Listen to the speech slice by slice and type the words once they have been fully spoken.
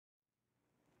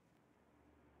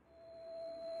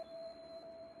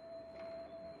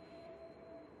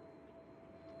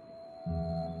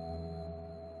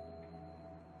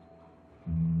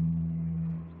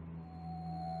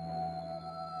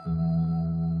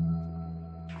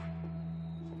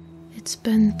It's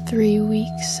been 3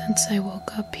 weeks since I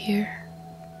woke up here.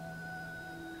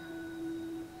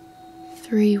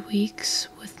 3 weeks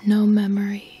with no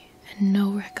memory and no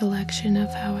recollection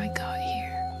of how I got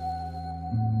here.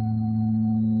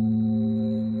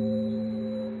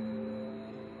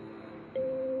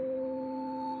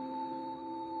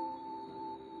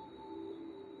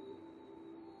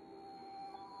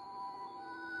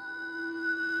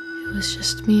 It was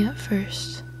just me at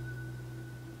first,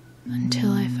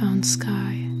 until I found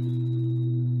Sky.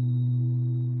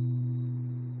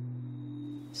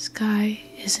 Sky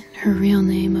isn't her real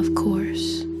name, of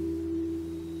course.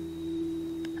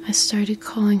 I started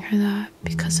calling her that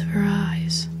because of her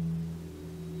eyes.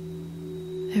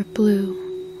 They're blue,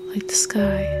 like the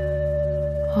sky,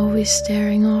 always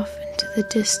staring off into the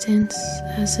distance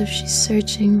as if she's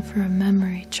searching for a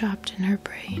memory trapped in her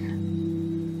brain.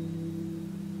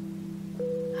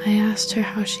 I asked her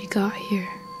how she got here.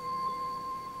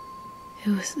 It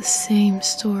was the same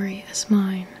story as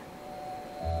mine.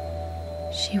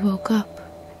 She woke up,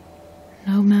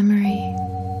 no memory,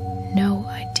 no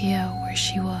idea where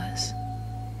she was.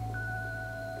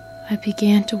 I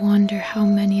began to wonder how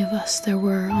many of us there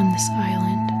were on this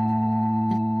island.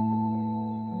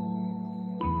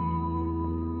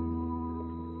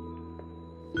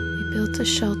 We built a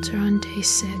shelter on day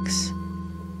 6.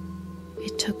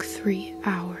 It took 3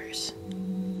 hours.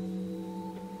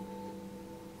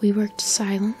 We worked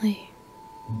silently.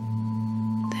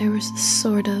 There was this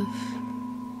sort of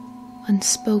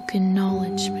unspoken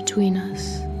knowledge between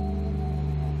us.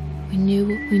 We knew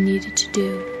what we needed to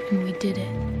do, and we did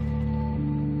it.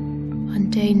 On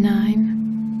day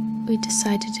 9, we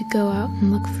decided to go out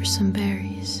and look for some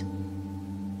berries.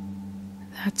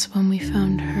 That's when we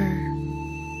found her.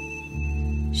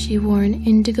 She wore an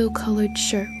indigo-colored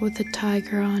shirt with a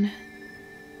tiger on it.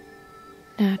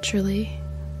 Naturally,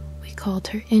 we called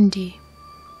her Indy.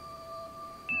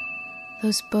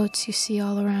 Those boats you see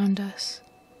all around us,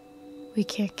 we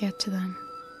can't get to them.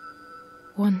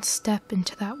 One step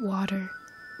into that water,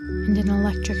 and an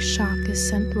electric shock is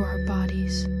sent through our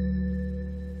bodies.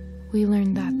 We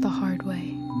learned that the hard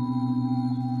way.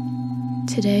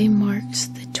 Today marks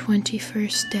the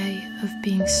 21st day of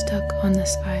being stuck on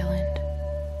this island.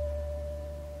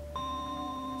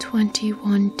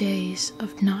 21 days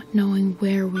of not knowing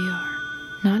where we are,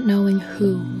 not knowing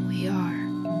who we are,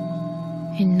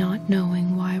 and not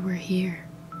knowing why we're here.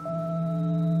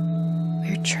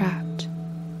 We're trapped,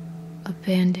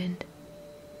 abandoned,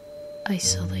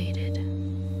 isolated.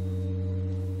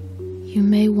 You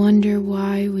may wonder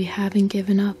why we haven't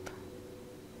given up.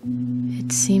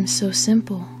 It seems so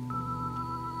simple.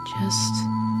 Just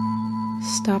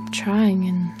stop trying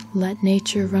and let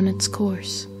nature run its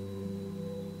course.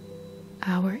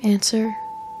 Our answer?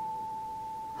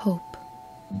 Hope.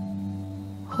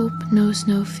 Hope knows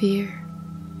no fear.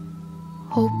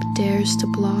 Hope dares to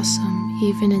blossom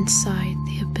even inside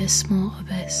the abysmal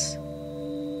abyss.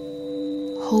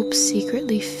 Hope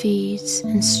secretly feeds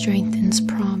and strengthens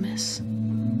promise.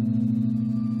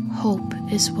 Hope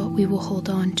is what we will hold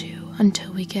on to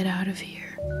until we get out of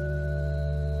here.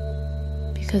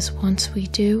 Because once we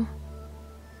do,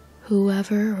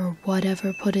 whoever or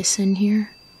whatever put us in here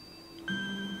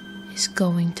is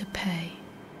going to pay.